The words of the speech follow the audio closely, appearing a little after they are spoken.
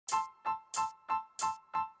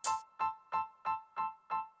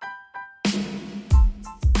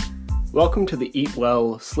Welcome to the Eat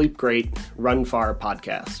Well, Sleep Great, Run Far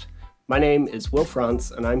podcast. My name is Will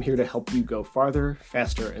Frantz, and I'm here to help you go farther,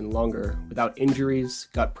 faster, and longer without injuries,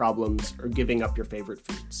 gut problems, or giving up your favorite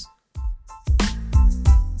foods.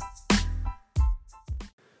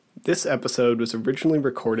 This episode was originally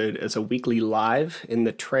recorded as a weekly live in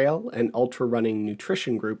the Trail and Ultra Running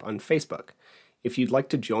Nutrition group on Facebook. If you'd like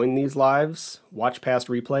to join these lives, watch past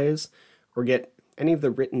replays, or get any of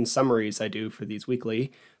the written summaries I do for these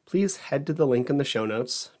weekly, please head to the link in the show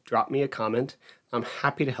notes, drop me a comment. I'm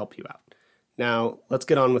happy to help you out. Now, let's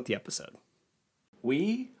get on with the episode.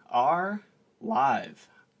 We are live.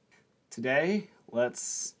 Today,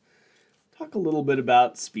 let's talk a little bit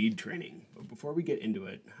about speed training. But before we get into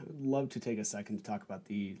it, I would love to take a second to talk about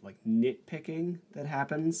the nitpicking that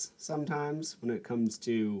happens sometimes when it comes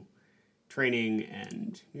to training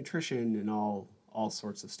and nutrition and all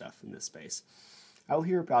sorts of stuff in this space. I'll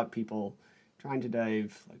hear about people trying to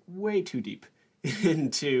dive way too deep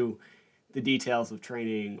into the details of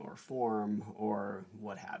training or form or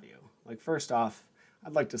what have you. First off,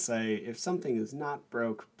 I'd like to say if something is not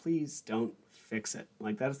broke, please don't fix it.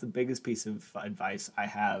 That is the biggest piece of advice I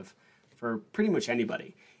have for pretty much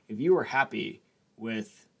anybody. If you are happy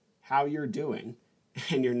with how you're doing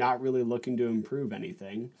and you're not really looking to improve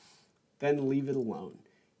anything, then leave it alone.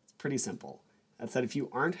 It's pretty simple. That said, if you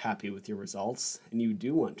aren't happy with your results and you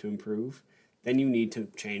do want to improve, then you need to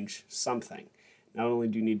change something. Not only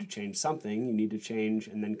do you need to change something, you need to change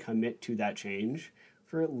and then commit to that change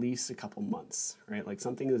for at least a couple months, right?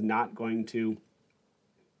 Something is not going to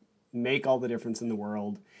make all the difference in the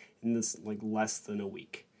world in this less than a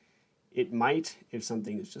week. It might if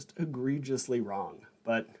something is just egregiously wrong,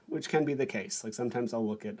 but which can be the case. Sometimes I'll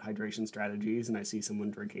look at hydration strategies and I see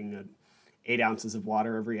someone drinking 8 ounces of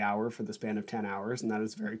water every hour for the span of 10 hours, and that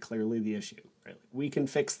is very clearly the issue, right? We can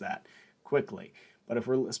fix that quickly. But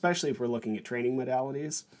especially if we're looking at training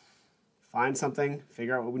modalities, find something,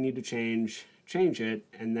 figure out what we need to change it,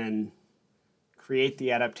 and then create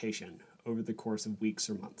the adaptation over the course of weeks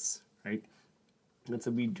or months, right? And so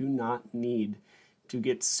we do not need to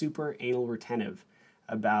get super anal retentive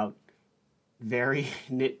about very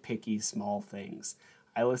nitpicky small things.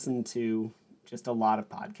 I listen to just a lot of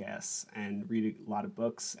podcasts and read a lot of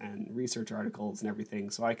books and research articles and everything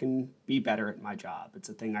so I can be better at my job. It's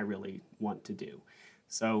a thing I really want to do.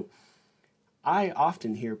 So I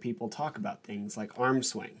often hear people talk about things like arm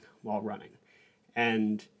swing while running.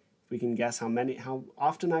 And if we can guess how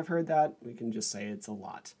often I've heard that, we can just say it's a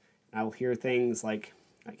lot. And I will hear things like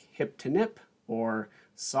hip to nip or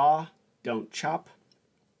saw, don't chop.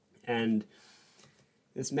 And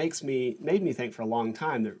this made me think for a long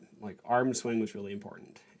time that arm swing was really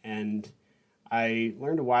important. And I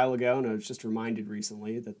learned a while ago, and I was just reminded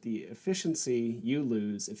recently, that the efficiency you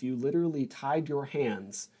lose if you literally tied your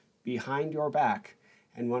hands behind your back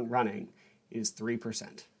and went running is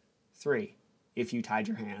 3%. 3. If you tied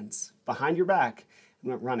your hands behind your back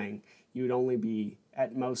and went running, you would only be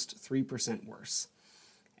at most 3% worse.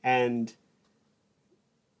 And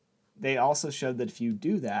they also showed that if you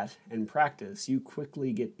do that and practice, you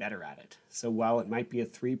quickly get better at it. So while it might be a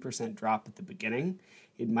 3% drop at the beginning,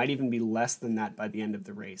 it might even be less than that by the end of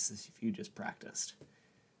the race if you just practiced.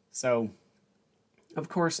 So, of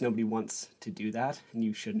course, nobody wants to do that, and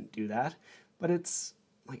you shouldn't do that, but it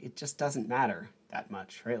just doesn't matter that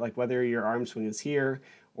much, right? Whether your arm swing is here,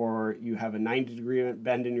 or you have a 90-degree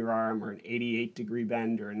bend in your arm, or an 88-degree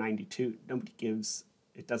bend, or a 92, nobody gives,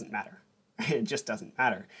 it doesn't matter. It just doesn't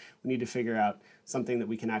matter. We need to figure out something that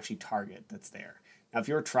we can actually target that's there. Now, if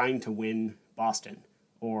you're trying to win Boston,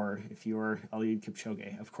 or if you're Eliud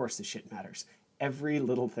Kipchoge, of course the shit matters. Every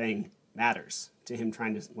little thing matters to him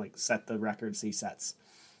trying to set the records he sets.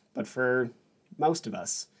 But for most of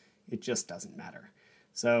us, it just doesn't matter.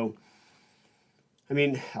 So,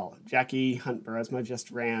 hell, Jackie Hunt Burrasma just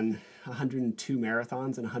ran 102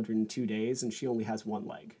 marathons in 102 days, and she only has one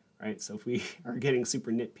leg. Right? So if we are getting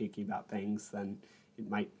super nitpicky about things, then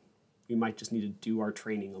we might just need to do our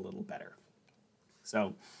training a little better.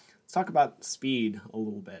 So let's talk about speed a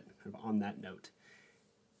little bit on that note.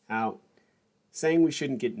 Now, saying we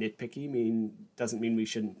shouldn't get nitpicky doesn't mean we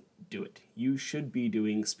shouldn't do it. You should be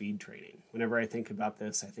doing speed training. Whenever I think about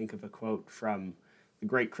this, I think of a quote from the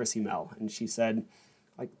great Chrissy Mell, and she said,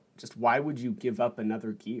 just why would you give up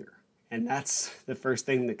another gear? And that's the first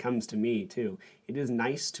thing that comes to me, too. It is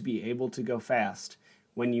nice to be able to go fast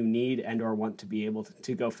when you need and or want to be able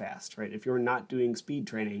to go fast, right? If you're not doing speed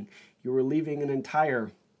training, you are leaving an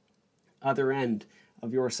entire other end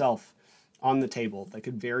of yourself on the table that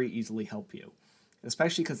could very easily help you,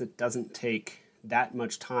 especially because it doesn't take that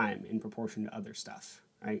much time in proportion to other stuff,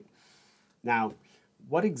 right? Now,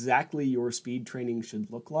 what exactly your speed training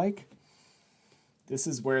should look like, this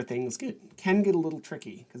is where things can get a little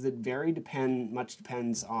tricky, because it much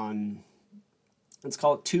depends on, let's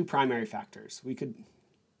call it, two primary factors. We could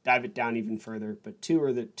dive it down even further, but two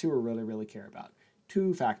are really, really care about.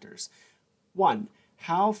 Two factors. One,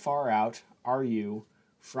 how far out are you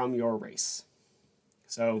from your race?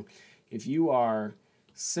 So if you are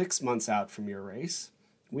 6 months out from your race,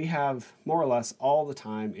 we have more or less all the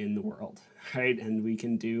time in the world, right? And we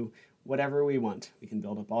can do whatever we want. We can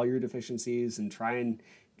build up all your deficiencies and try and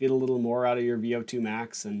get a little more out of your VO2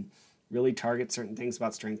 max and really target certain things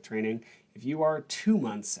about strength training. If you are 2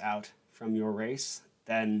 months out from your race,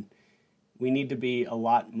 then we need to be a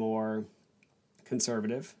lot more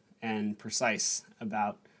conservative and precise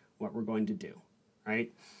about what we're going to do,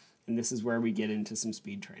 right? And this is where we get into some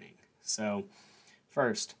speed training. So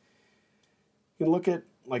first, you can look at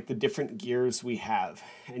like the different gears we have,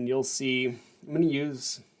 and you'll see, I'm going to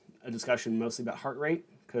use a discussion mostly about heart rate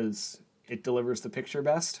because it delivers the picture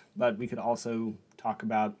best, but we could also talk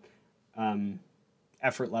about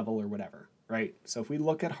effort level or whatever, right? So if we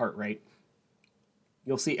look at heart rate,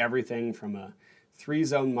 you'll see everything from a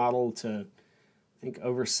 3-zone model to I think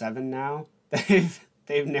over 7 now.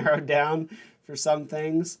 They've narrowed down for some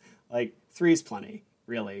things. Like 3 is plenty,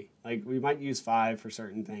 really. Like we might use 5 for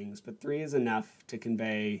certain things, but 3 is enough to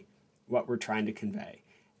convey what we're trying to convey.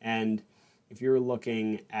 And if you're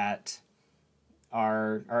looking at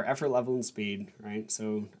our effort level and speed, right?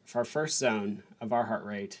 So if our first zone of our heart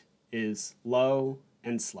rate is low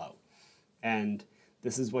and slow, and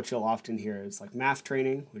this is what you'll often hear is like MAF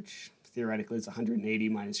training, which theoretically is 180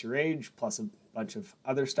 minus your age plus a bunch of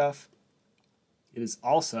other stuff. It is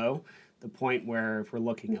also the point where if we're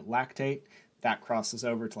looking at lactate, that crosses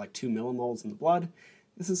over to like 2 millimoles in the blood.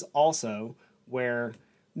 This is also where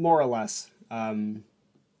more or less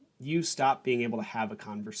you stop being able to have a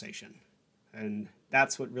conversation. And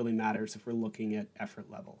that's what really matters if we're looking at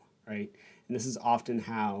effort level, right? And this is often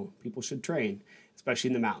how people should train, especially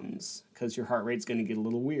in the mountains, because your heart rate's going to get a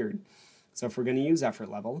little weird. So if we're going to use effort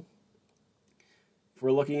level, if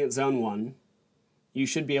we're looking at zone 1, you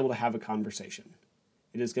should be able to have a conversation.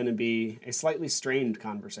 It is going to be a slightly strained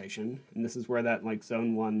conversation, and this is where that like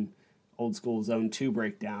zone 1, old school zone 2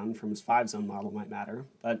 breakdown from his 5-zone model might matter.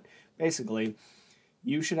 But basically,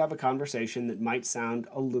 you should have a conversation that might sound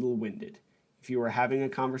a little winded. If you were having a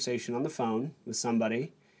conversation on the phone with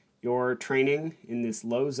somebody, your training in this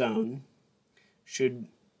low zone should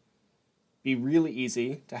be really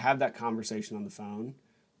easy to have that conversation on the phone,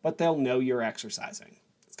 but they'll know you're exercising.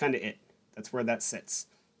 That's kind of it. That's where that sits.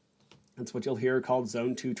 That's what you'll hear called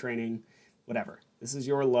zone 2 training, whatever. This is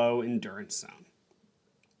your low endurance zone.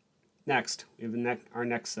 Next, we have our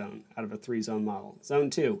next zone out of a 3-zone model. Zone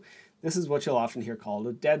 2. This is what you'll often hear called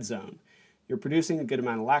a dead zone. You're producing a good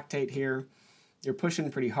amount of lactate here. You're pushing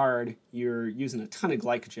pretty hard. You're using a ton of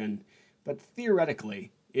glycogen. But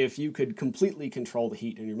theoretically, if you could completely control the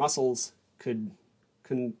heat in your muscles, could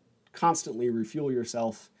constantly refuel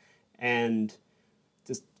yourself, and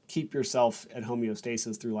just keep yourself at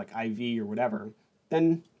homeostasis through like IV or whatever,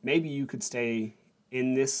 then maybe you could stay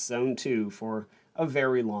in this zone 2 for a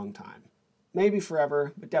very long time. Maybe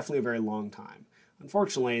forever, but definitely a very long time.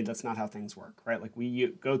 Unfortunately, that's not how things work, right? Like we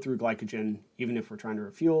go through glycogen even if we're trying to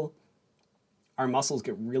refuel. Our muscles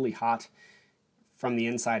get really hot from the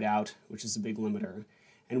inside out, which is a big limiter,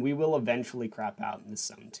 and we will eventually crap out in this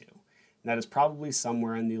zone 2. And that is probably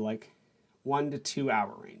somewhere in the like 1 to 2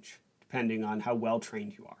 hour range, depending on how well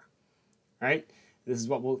trained you are, right? This is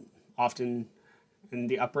what we'll often, in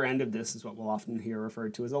the upper end of this is what we'll often hear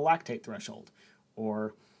referred to as a lactate threshold,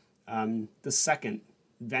 or the second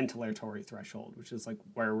ventilatory threshold, which is like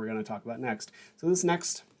where we're going to talk about next. So this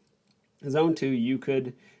next zone 2, you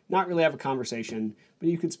could not really have a conversation, but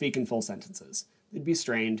you could speak in full sentences. It'd be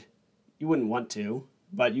strained. You wouldn't want to,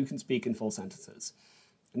 but you can speak in full sentences.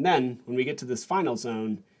 And then when we get to this final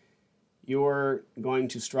zone, you're going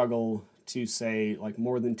to struggle to say like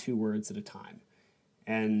more than 2 words at a time.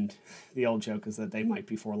 And the old joke is that they might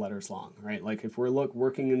be 4 letters long, right? Like if we're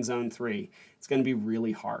working in zone 3, it's going to be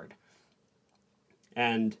really hard.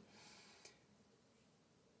 And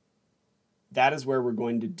that is where we're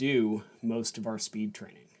going to do most of our speed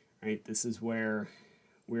training, right? This is where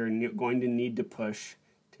we're going to need to push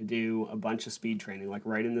to do a bunch of speed training, like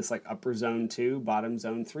right in this like upper zone 2, bottom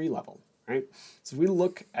zone 3 level, right? So we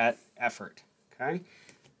look at effort, okay?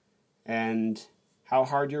 And how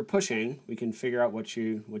hard you're pushing, we can figure out what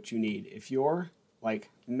you need. If you're like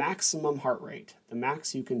maximum heart rate, the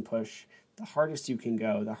max you can push, the hardest you can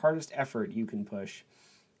go, the hardest effort you can push,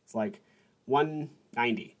 it's like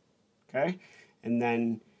 190, okay? And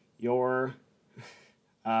then your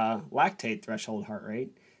lactate threshold heart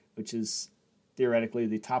rate, which is theoretically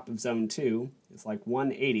the top of zone 2, is like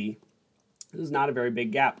 180. This is not a very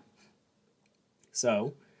big gap.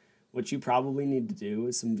 So what you probably need to do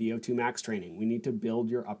is some VO2 max training. We need to build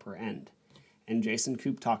your upper end. And Jason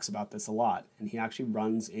Koop talks about this a lot, and he actually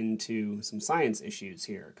runs into some science issues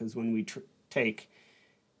here, because when we take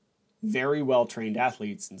very well-trained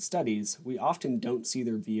athletes in studies, we often don't see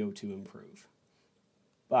their VO2 improve.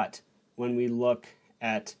 But when we look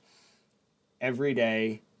at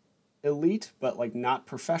everyday elite, but like not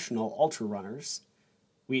professional ultra runners,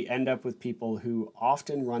 we end up with people who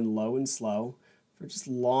often run low and slow for just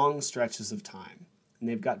long stretches of time. And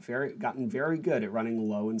they've gotten very good at running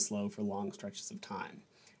low and slow for long stretches of time.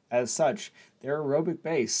 As such, their aerobic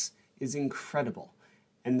base is incredible,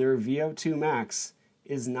 and their VO2 max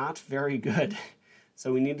is not very good.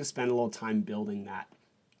 So we need to spend a little time building that.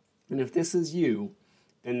 And if this is you,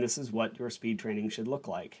 then this is what your speed training should look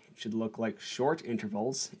like. It should look like short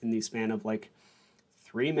intervals in the span of like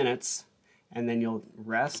 3 minutes, and then you'll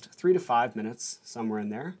rest 3 to 5 minutes, somewhere in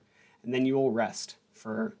there, and then you will rest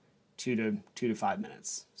for 2 to 5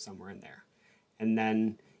 minutes, somewhere in there. And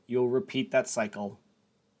then you'll repeat that cycle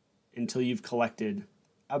until you've collected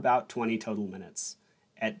about 20 total minutes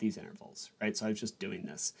at these intervals, right? So I was just doing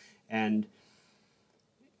this. And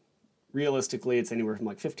realistically, it's anywhere from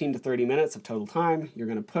like 15 to 30 minutes of total time. You're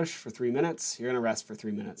going to push for 3 minutes. You're going to rest for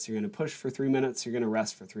 3 minutes. You're going to push for 3 minutes. You're going to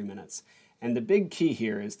rest for 3 minutes. And the big key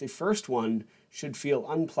here is the first one should feel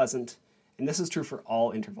unpleasant. And this is true for all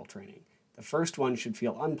interval training. The first one should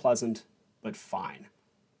feel unpleasant, but fine.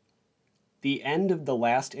 The end of the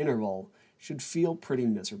last interval should feel pretty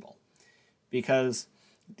miserable, because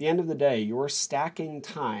at the end of the day, you're stacking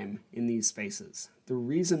time in these spaces. The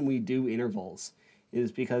reason we do intervals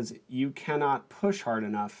is because you cannot push hard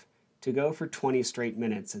enough to go for 20 straight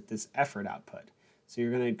minutes at this effort output. So you're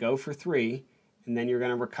going to go for 3, and then you're going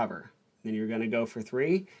to recover. Then you're going to go for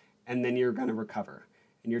 3, and then you're going to recover.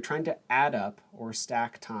 And you're trying to add up or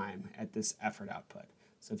stack time at this effort output.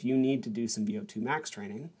 So if you need to do some VO2 max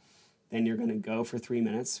training, then you're going to go for 3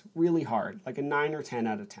 minutes really hard, like a 9 or 10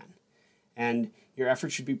 out of 10. And your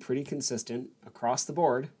effort should be pretty consistent across the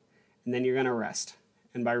board, and then you're going to rest.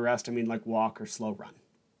 And by rest, I mean like walk or slow run.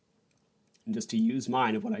 And just to use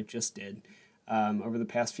mine of what I just did, over the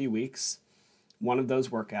past few weeks, one of those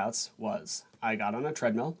workouts was I got on a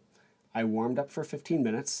treadmill, I warmed up for 15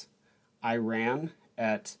 minutes, I ran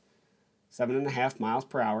at 7.5 miles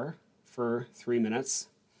per hour for 3 minutes,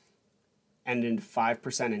 and in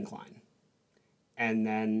 5% incline. And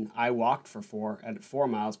then I walked for 4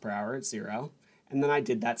 miles per hour at 0, and then I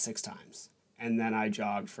did that 6 times. And then I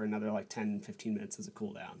jogged for another like 10, 15 minutes as a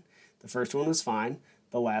cool down. The first one was fine,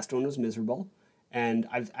 the last one was miserable, and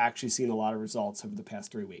I've actually seen a lot of results over the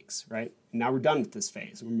past 3 weeks, right? Now we're done with this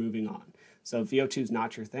phase, we're moving on. So if VO2 is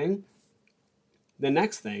not your thing, the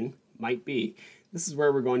next thing might be, this is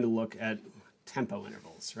where we're going to look at tempo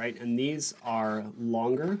intervals, right? And these are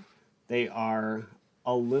longer, they are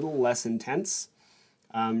a little less intense,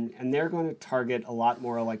 and they're going to target a lot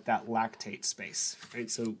more like that lactate space,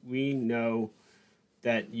 right? So we know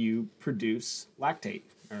that you produce lactate,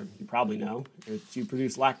 or you probably know that you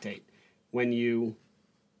produce lactate when you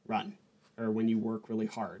run or when you work really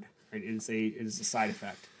hard, right? It is a side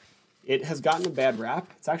effect. It has gotten a bad rap.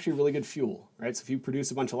 It's actually really good fuel, right? So if you produce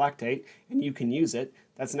a bunch of lactate and you can use it,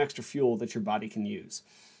 that's an extra fuel that your body can use.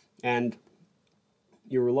 And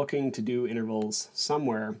you were looking to do intervals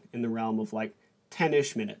somewhere in the realm of like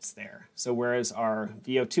 10-ish minutes there. So whereas our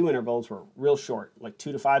VO2 intervals were real short, like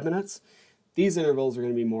 2 to 5 minutes, these intervals are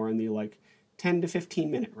going to be more in the like 10 to 15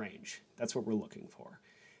 minute range. That's what we're looking for.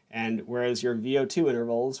 And whereas your VO2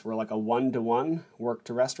 intervals were like a 1-to-1 work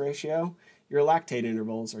to rest ratio, your lactate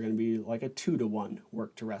intervals are going to be like a 2-to-1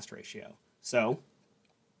 work to rest ratio. So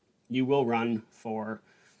you will run for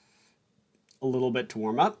a little bit to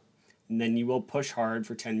warm up, and then you will push hard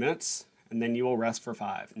for 10 minutes, and then you will rest for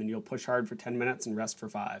 5, and then you'll push hard for 10 minutes and rest for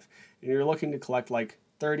 5. And you're looking to collect like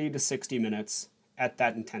 30 to 60 minutes at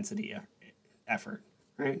that intensity effort,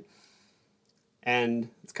 right? And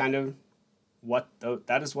it's kind of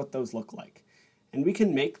that is what those look like. And we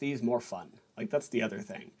can make these more fun. Like that's the other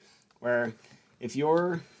thing, where if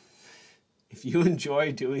you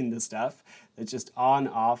enjoy doing the stuff that's just on,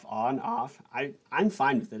 off, I'm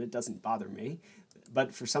fine with it. It doesn't bother me.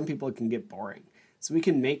 But for some people, it can get boring. So we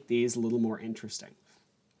can make these a little more interesting.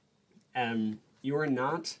 You are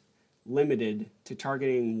not limited to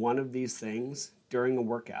targeting one of these things during a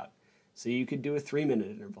workout. So you could do a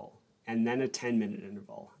 3-minute interval, and then a 10-minute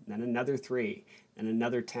interval, and then another 3, and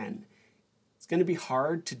another 10. It's going to be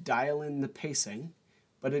hard to dial in the pacing,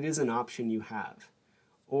 but it is an option you have.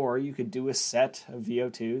 Or you could do a set of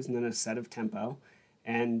VO2s and then a set of tempo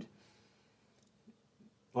and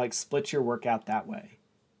like split your workout that way.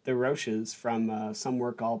 The Roches from Some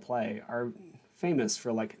Work All Play are famous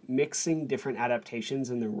for like mixing different adaptations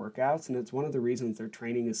in their workouts, and it's one of the reasons their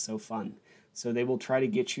training is so fun. So they will try to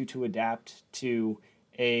get you to adapt to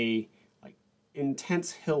a like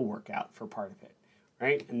intense hill workout for part of it,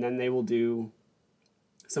 right? And then they will do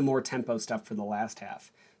some more tempo stuff for the last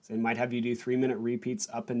half. So they might have you do 3-minute repeats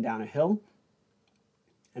up and down a hill,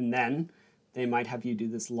 and then they might have you do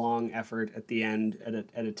this long effort at the end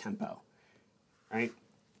at a tempo, right?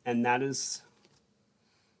 And that is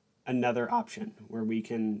another option where we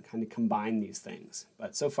can kind of combine these things.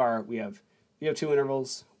 But so far we have VO2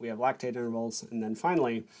 intervals, we have lactate intervals, and then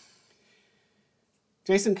finally,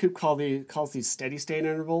 Jason Koop calls these steady state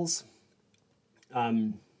intervals.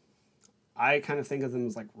 I kind of think of them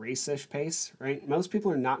as like race-ish pace, right? Most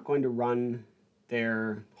people are not going to run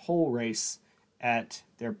their whole race at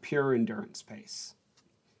their pure endurance pace.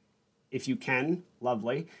 If you can,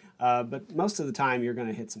 lovely. But most of the time you're going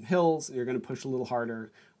to hit some hills and you're going to push a little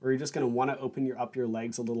harder, or you're just going to want to open up your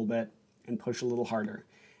legs a little bit and push a little harder.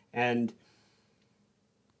 And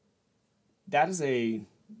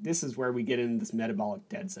this is where we get into this metabolic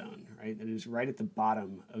dead zone, right? It is right at the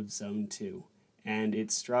bottom of zone 2. And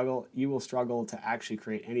you will struggle to actually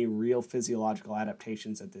create any real physiological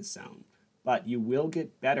adaptations at this zone. But you will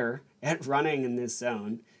get better at running in this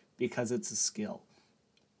zone because it's a skill.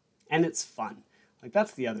 And it's fun. Like,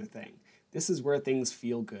 that's the other thing. This is where things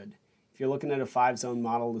feel good. If you're looking at a 5-zone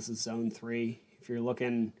model, this is zone 3. If you're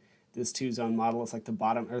looking this 2-zone model, it's like the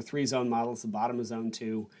bottom, or 3-zone model, it's the bottom of zone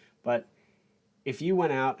 2. But if you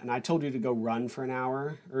went out and I told you to go run for an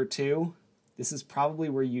hour or two, this is probably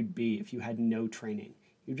where you'd be if you had no training.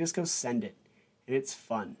 You just go send it, and it's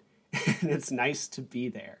fun, and it's nice to be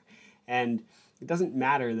there. And it doesn't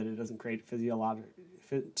matter that it doesn't create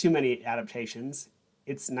too many adaptations.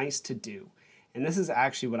 It's nice to do. And this is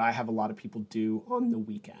actually what I have a lot of people do on the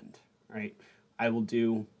weekend, right? I will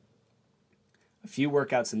do a few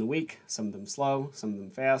workouts in the week, some of them slow, some of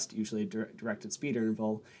them fast, usually a directed speed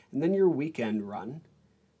interval, and then your weekend run,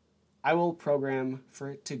 I will program for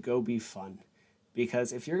it to go be fun.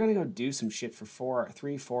 Because if you're going to go do some shit for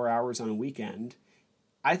 4 hours on a weekend,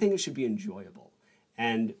 I think it should be enjoyable.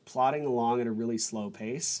 And plodding along at a really slow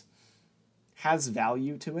pace has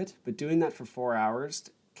value to it, but doing that for 4 hours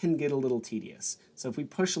can get a little tedious. So if we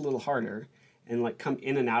push a little harder and like come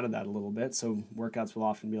in and out of that a little bit, so workouts will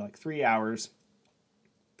often be like 3 hours,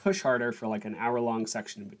 push harder for like an hour-long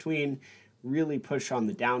section in between, really push on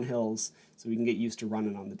the downhills so we can get used to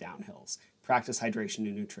running on the downhills. Practice hydration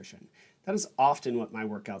and nutrition. That is often what my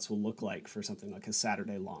workouts will look like for something like a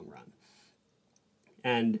Saturday long run.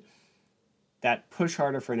 And that push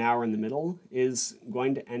harder for an hour in the middle is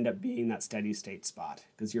going to end up being that steady state spot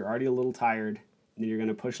because you're already a little tired, and then you're going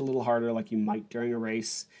to push a little harder like you might during a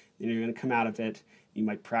race, then you're going to come out of it, you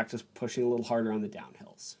might practice pushing a little harder on the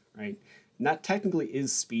downhills, right? And that technically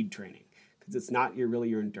is speed training because it's not your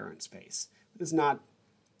endurance pace. It's not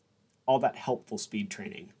all that helpful speed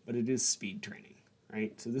training, but it is speed training,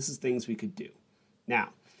 right? So this is things we could do. Now,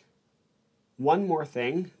 one more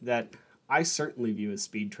thing that I certainly view as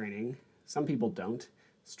speed training, some people don't,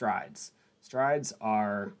 strides. Strides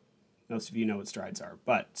are, most of you know what strides are,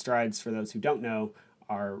 but strides, for those who don't know,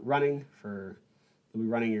 are you'll be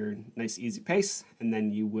running your nice easy pace, and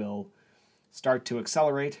then you will start to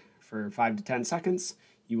accelerate for 5 to 10 seconds.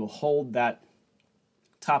 You will hold that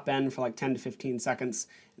top end for like 10 to 15 seconds,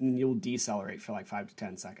 and then you'll decelerate for like 5 to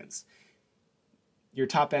 10 seconds. Your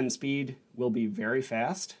top end speed will be very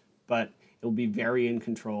fast, but it'll be very in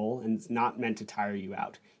control, and it's not meant to tire you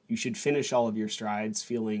out. You should finish all of your strides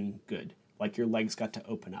feeling good, like your legs got to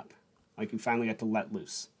open up, like you finally got to let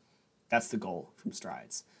loose. That's the goal from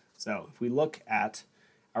strides. So if we look at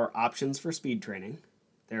our options for speed training,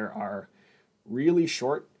 there are really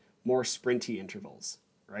short, more sprinty intervals,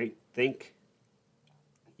 right? Think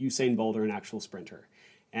Usain Bolt or an actual sprinter.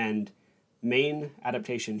 And main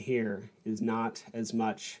adaptation here is not as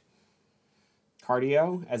much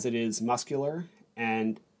cardio as it is muscular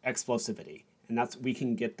and explosivity. And we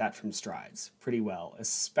can get that from strides pretty well,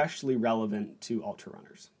 especially relevant to ultra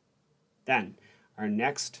runners. Then our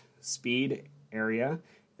next speed area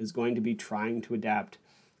is going to be trying to adapt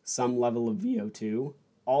some level of VO2,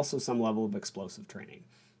 also some level of explosive training.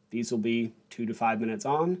 These will be 2 to 5 minutes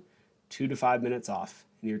on, 2 to 5 minutes off,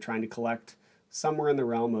 and you're trying to collect somewhere in the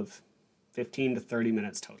realm of 15 to 30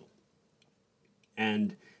 minutes total.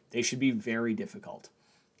 And they should be very difficult,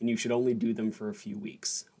 and you should only do them for a few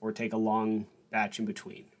weeks or take a long batch in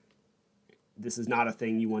between. This is not a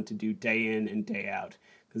thing you want to do day in and day out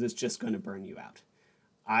because it's just going to burn you out.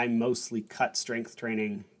 I mostly cut strength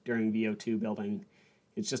training during VO2 building.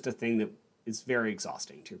 It's just a thing that is very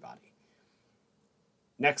exhausting to your body.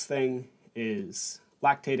 Next thing is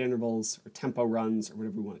lactate intervals or tempo runs or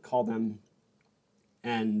whatever you want to call them.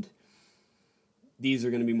 And these are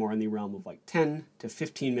going to be more in the realm of like 10 to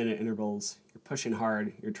 15 minute intervals. You're pushing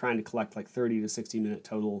hard. You're trying to collect like 30 to 60 minute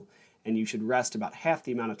total, and you should rest about half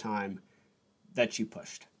the amount of time that you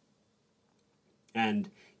pushed. And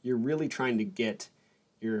you're really trying to get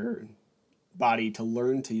your body to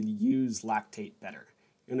learn to use lactate better.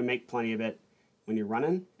 You're going to make plenty of it when you're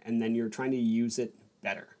running, and then you're trying to use it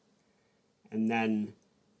better. And then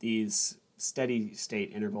these steady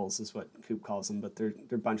state intervals is what Coop calls them, but they're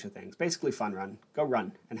a bunch of things. Basically fun run. Go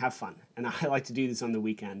run and have fun. And I like to do this on the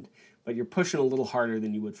weekend, but you're pushing a little harder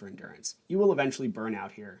than you would for endurance. You will eventually burn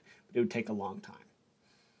out here, but it would take a long time.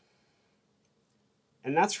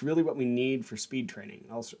 And that's really what we need for speed training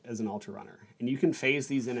as an ultra runner. And you can phase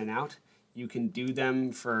these in and out. You can do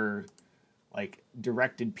them for like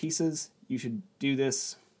directed pieces. You should do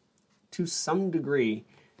this to some degree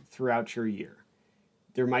throughout your year.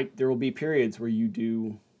 There will be periods where you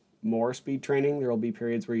do more speed training. There will be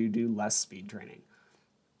periods where you do less speed training.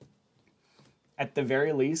 At the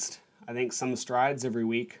very least, I think some strides every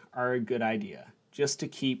week are a good idea, just to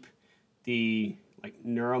keep the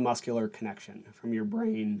neuromuscular connection from your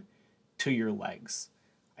brain to your legs.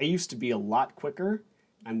 I used to be a lot quicker.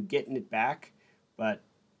 I'm getting it back, but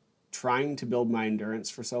trying to build my endurance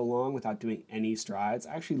for so long without doing any strides,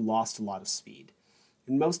 I actually lost a lot of speed.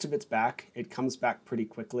 And most of it's back. It comes back pretty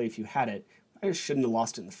quickly if you had it. I just shouldn't have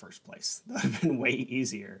lost it in the first place. That would have been way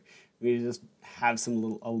easier. We just have a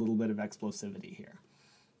little bit of explosivity here.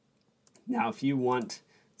 Now, if you want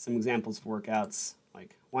some examples of workouts,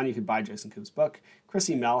 like one, you could buy Jason Coop's book.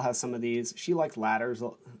 Chrissy Mell has some of these. She likes ladders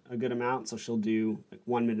a good amount, so she'll do like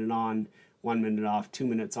 1 minute on, 1 minute off, 2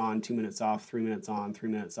 minutes on, 2 minutes off, 3 minutes on, 3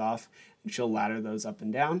 minutes off, and she'll ladder those up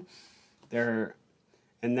and down.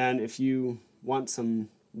 And then if you want some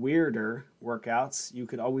weirder workouts, you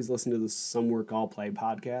could always listen to the Some Work All Play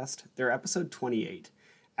podcast. Their episode 28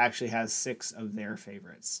 actually has 6 of their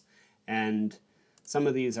favorites. And some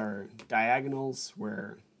of these are diagonals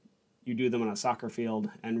where you do them on a soccer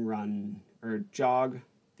field and run or jog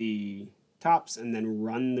the tops and then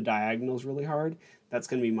run the diagonals really hard. That's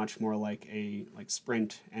going to be much more like a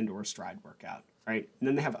sprint and or stride workout, right? And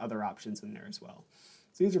then they have other options in there as well.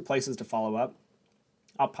 So these are places to follow up.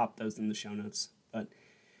 I'll pop those in the show notes. But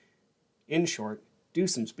in short, do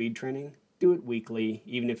some speed training. Do it weekly,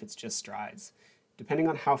 even if it's just strides. Depending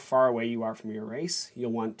on how far away you are from your race,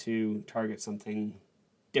 you'll want to target something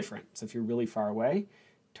different. So if you're really far away,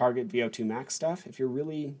 target VO2 max stuff. If you're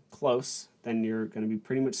really close, then you're going to be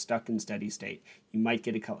pretty much stuck in steady state. You might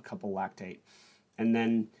get a couple lactate. And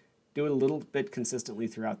then do it a little bit consistently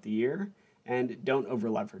throughout the year, and don't over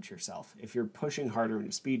leverage yourself. If you're pushing harder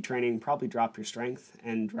into speed training, probably drop your strength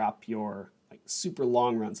and drop your super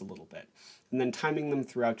long runs a little bit. And then timing them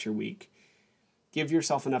throughout your week. Give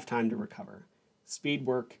yourself enough time to recover. Speed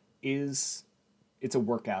work it's a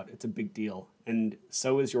workout. It's a big deal. And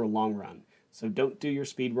so is your long run. So don't do your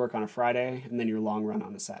speed work on a Friday and then your long run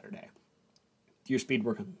on a Saturday. Do your speed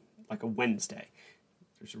work on like a Wednesday.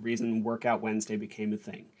 There's a reason Workout Wednesday became a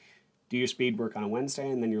thing. Do your speed work on a Wednesday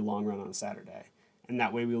and then your long run on a Saturday. And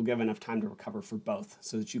that way we'll give enough time to recover for both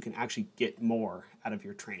so that you can actually get more out of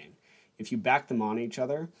your training. If you back them on each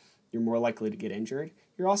other, you're more likely to get injured.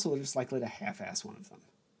 You're also just likely to half-ass one of them,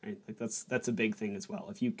 right? That's a big thing as well.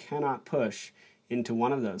 If you cannot push into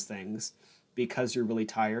one of those things because you're really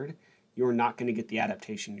tired, you're not going to get the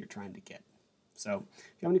adaptation you're trying to get. So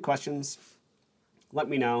if you have any questions, let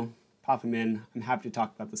me know. Pop them in. I'm happy to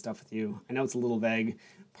talk about this stuff with you. I know it's a little vague.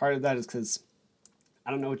 Part of that is because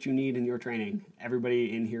I don't know what you need in your training.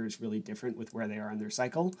 Everybody in here is really different with where they are in their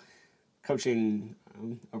cycle. Coaching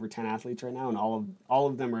over 10 athletes right now, and all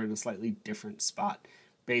of them are at a slightly different spot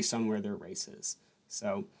based on where their race is.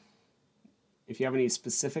 So if you have any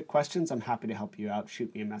specific questions, I'm happy to help you out.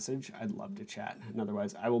 Shoot me a message. I'd love to chat. And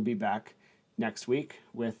otherwise, I will be back next week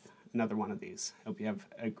with another one of these. Hope you have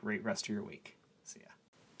a great rest of your week. See ya.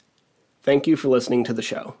 Thank you for listening to the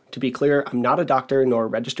show. To be clear, I'm not a doctor nor a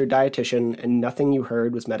registered dietitian, and nothing you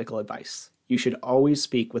heard was medical advice. You should always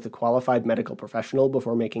speak with a qualified medical professional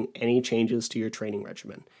before making any changes to your training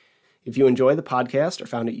regimen. If you enjoy the podcast or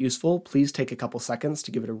found it useful, please take a couple seconds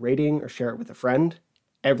to give it a rating or share it with a friend.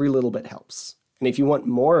 Every little bit helps. And if you want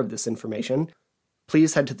more of this information,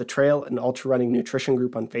 please head to the Trail and Ultra Running Nutrition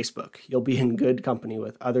group on Facebook. You'll be in good company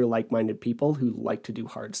with other like-minded people who like to do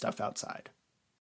hard stuff outside.